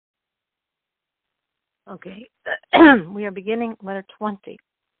Okay, we are beginning letter 20.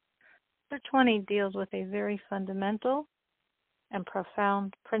 Letter 20 deals with a very fundamental and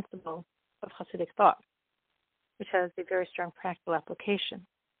profound principle of Hasidic thought, which has a very strong practical application.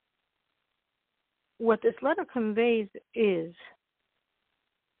 What this letter conveys is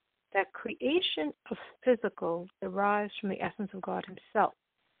that creation of physical derives from the essence of God himself.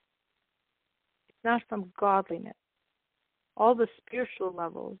 It's not from godliness. All the spiritual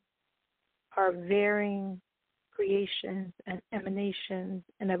levels are varying creations and emanations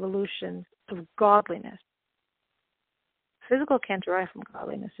and evolutions of godliness. Physical can't derive from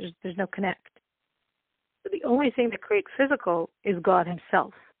godliness. There's no connect. So the only thing that creates physical is God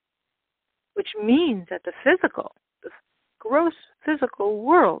himself, which means that the physical, the gross physical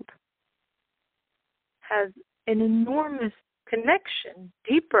world, has an enormous connection,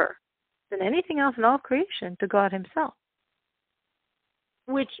 deeper than anything else in all of creation, to God himself,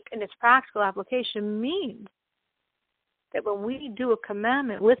 which in its practical application means that when we do a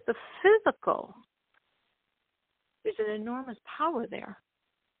commandment with the physical, there's an enormous power there,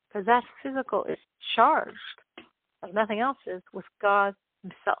 because that physical is charged, like nothing else is, with God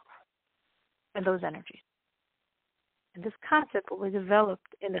himself and those energies. And this concept will be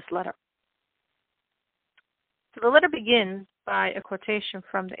developed in this letter. So the letter begins by a quotation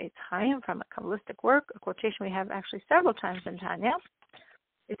from the Tanya, from a Kabbalistic work, a quotation we have actually several times in Tanya.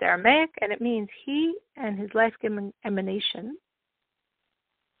 It's Aramaic, and it means he and his life-giving emanation,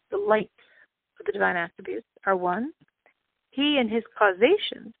 the light of the divine attributes, are one. He and his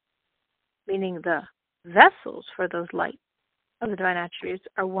causations, meaning the vessels for those lights of the divine attributes,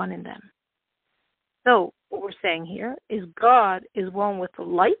 are one in them. So what we're saying here is God is one with the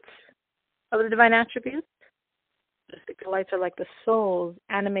lights of the divine attributes. The lights are like the souls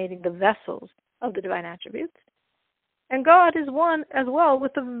animating the vessels of the divine attributes. And God is one as well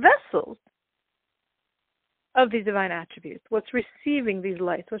with the vessels of these divine attributes. What's receiving these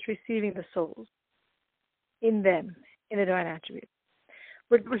lights, what's receiving the souls in them, in the divine attributes.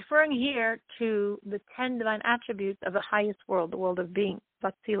 We're referring here to the 10 divine attributes of the highest world, the world of being,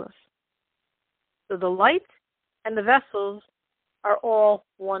 Atzilus. So the light and the vessels are all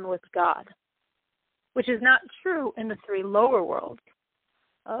one with God, which is not true in the 3 lower worlds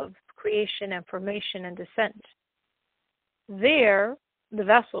of creation and formation and descent. There, the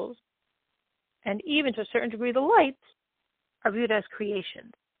vessels, and even to a certain degree the lights, are viewed as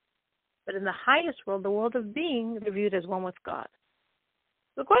creations. But in the highest world, the world of being, they're viewed as one with God.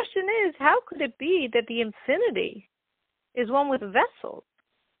 The question is, how could it be that the infinity is one with vessels?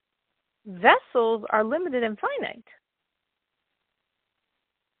 Vessels are limited and finite.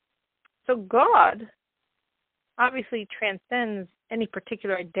 So God obviously transcends any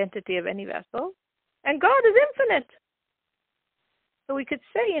particular identity of any vessel, and God is infinite. So we could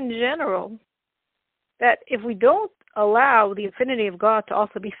say in general that if we don't allow the infinity of God to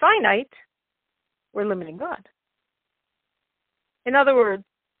also be finite, we're limiting God. In other words,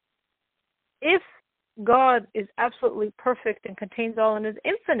 if God is absolutely perfect and contains all and is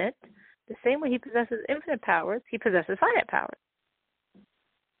infinite, the same way he possesses infinite powers, he possesses finite powers.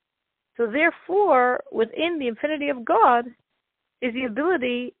 So therefore, within the infinity of God is the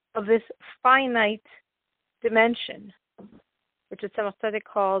ability of this finite dimension, which is some study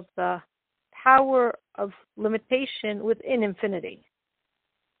calls the power of limitation within infinity.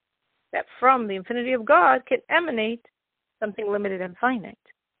 That from the infinity of God can emanate something limited and finite.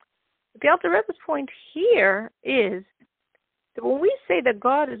 But the Alter Rebbe's point here is that when we say that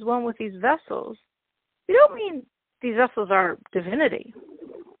God is one with these vessels, we don't mean these vessels are divinity.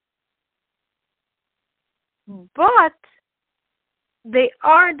 But they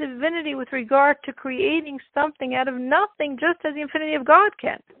are divinity with regard to creating something out of nothing, just as the infinity of God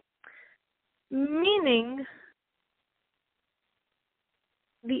can. Meaning,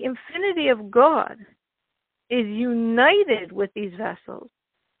 the infinity of God is united with these vessels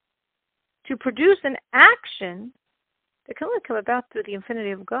to produce an action that can only come about through the infinity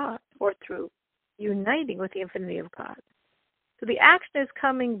of God, or through uniting with the infinity of God. So the action is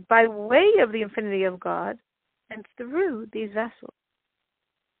coming by way of the infinity of God and through these vessels.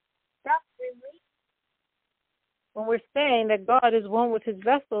 That's really when we're saying that God is one with his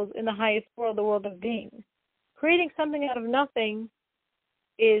vessels in the highest world, the world of being. Creating something out of nothing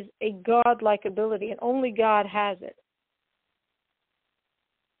is a God-like ability, and only God has it.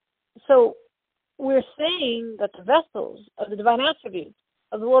 So we're saying that the vessels of the divine attributes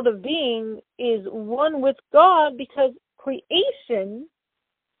of the world of being is one with God because creation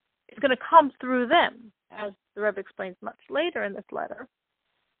is going to come through them, as the Rebbe explains much later in this letter,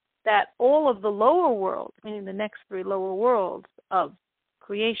 that all of the lower worlds, meaning the next 3 lower worlds of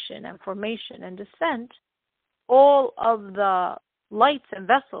creation and formation and descent, all of the lights and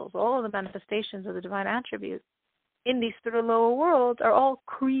vessels, all of the manifestations of the divine attributes in these three lower worlds are all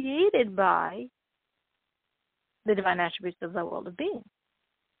created by the divine attributes of the world of being,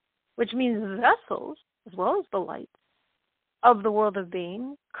 which means the vessels, as well as the lights of the world of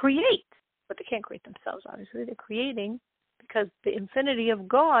being, create. But they can't create themselves, obviously. They're creating because the infinity of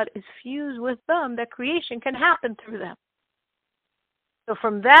God is fused with them, that creation can happen through them. So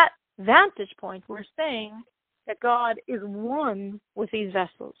from that vantage point, we're saying that God is one with these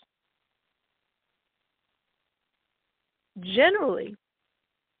vessels. Generally,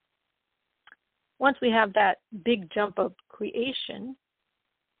 once we have that big jump of creation,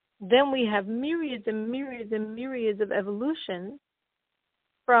 then we have myriads and myriads and myriads of evolutions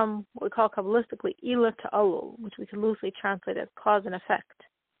from what we call Kabbalistically Ila to Elul, which we can loosely translate as cause and effect.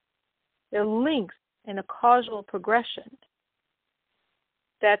 They're links in a causal progression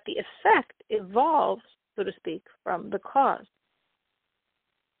that the effect evolves, so to speak, from the cause.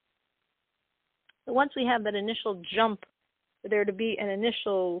 So once we have that initial jump, for there to be an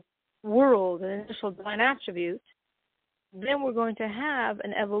initial world, an initial divine attribute, then we're going to have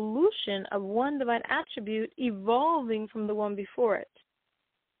an evolution of one divine attribute evolving from the one before it.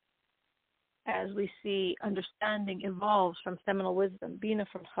 As we see, understanding evolves from seminal wisdom, Bina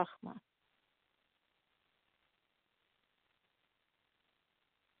from Chachma.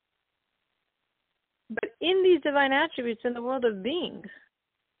 But in these divine attributes in the world of beings,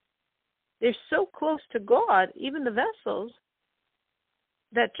 they're so close to God, even the vessels,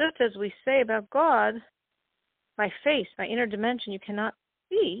 that just as we say about God, my face, my inner dimension, you cannot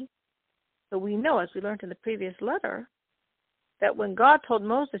see, but we know, as we learned in the previous letter, that when God told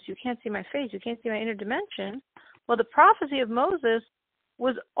Moses, you can't see my face, you can't see my inner dimension, well, the prophecy of Moses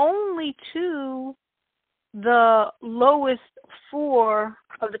was only to the lowest 4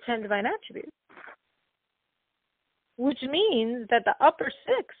 of the 10 divine attributes, which means that the upper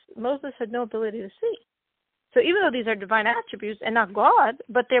 6, Moses had no ability to see. So even though these are divine attributes and not God,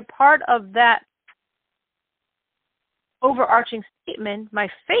 but they're part of that overarching statement, my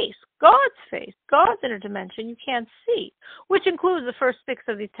face, God's inner dimension, you can't see, which includes the first 6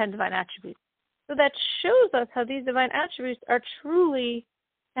 of these 10 divine attributes. So that shows us how these divine attributes are truly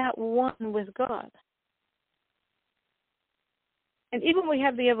at one with God. And even when we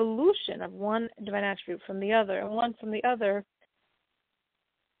have the evolution of one divine attribute from the other and one from the other,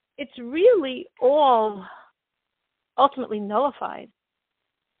 it's really all ultimately nullified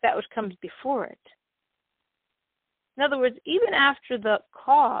that which comes before it. In other words, even after the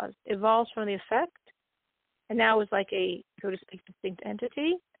cause evolves from the effect, and now is like a, so to speak, distinct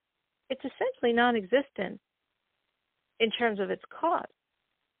entity, it's essentially non-existent in terms of its cause.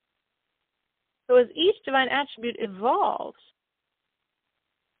 So as each divine attribute evolves,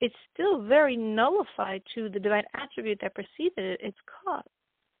 it's still very nullified to the divine attribute that preceded it, its cause.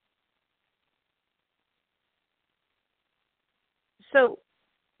 So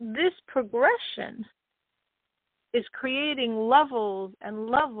this progression is creating levels and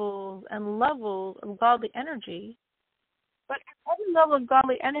levels and levels of godly energy. But at every level of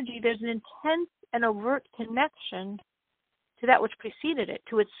godly energy, there's an intense and overt connection to that which preceded it,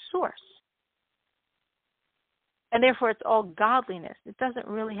 to its source. And therefore, it's all godliness. It doesn't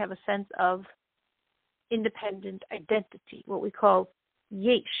really have a sense of independent identity, what we call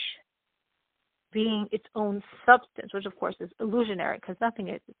yesh, being its own substance, which of course is illusionary because nothing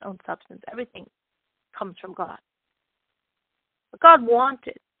is its own substance. Everything comes from God. But God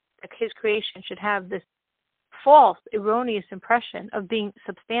wanted that his creation should have this false, erroneous impression of being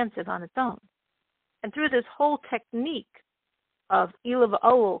substantive on its own. And through this whole technique of Ilav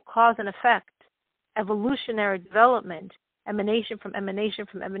Ol, cause and effect, evolutionary development, emanation from emanation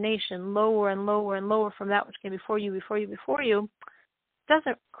from emanation, lower and lower and lower from that which came before you,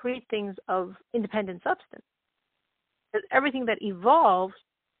 doesn't create things of independent substance. Because everything that evolves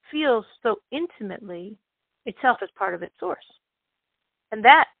feels so intimately itself as part of its source. And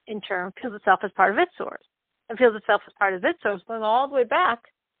that, in turn, feels itself as part of its source. And feels itself as part of its source, going all the way back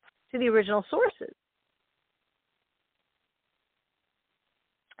to the original sources.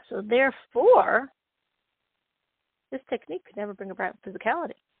 So therefore, this technique could never bring about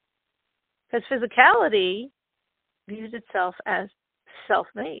physicality. Because physicality views itself as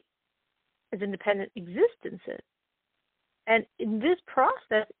self-made, as independent existences. And in this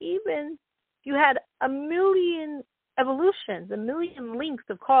process, even you had a million evolutions, a million links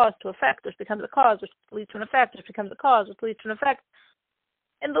of cause to effect, which becomes a cause, which leads to an effect, which becomes a cause, which leads to an effect.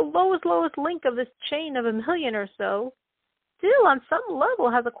 And the lowest link of this chain of a million or so still on some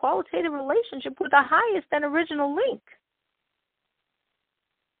level has a qualitative relationship with the highest and original link.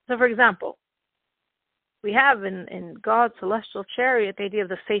 So, for example, we have in God's celestial chariot the idea of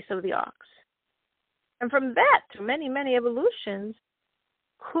the face of the ox. And from that, to many, many evolutions,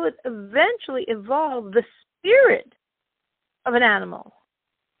 could eventually evolve the spirit of an animal.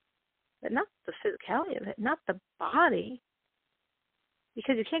 But not the physicality of it, not the body.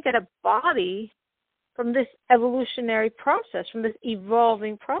 Because you can't get a body from this evolutionary process, from this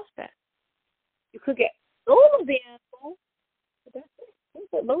evolving process. You could get soul of the animal, but that's it. You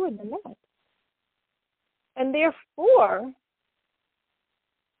can't get lower than that. And therefore,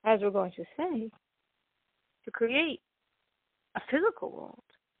 as we're going to say, to create a physical world,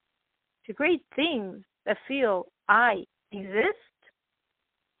 to create things that feel I exist,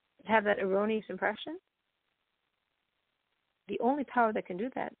 have that erroneous impression, the only power that can do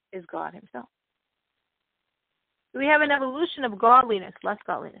that is God himself. So we have an evolution of godliness, less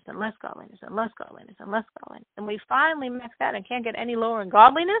godliness, and less godliness, and less godliness, and less godliness. And we finally max out and can't get any lower in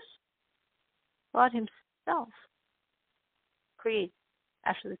godliness. God himself creates,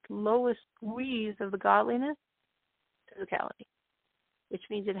 actually, the lowest squeeze of the godliness, physicality, which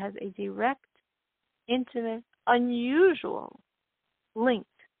means it has a direct, intimate, unusual link,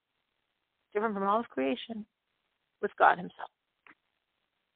 different from all of creation, with God himself.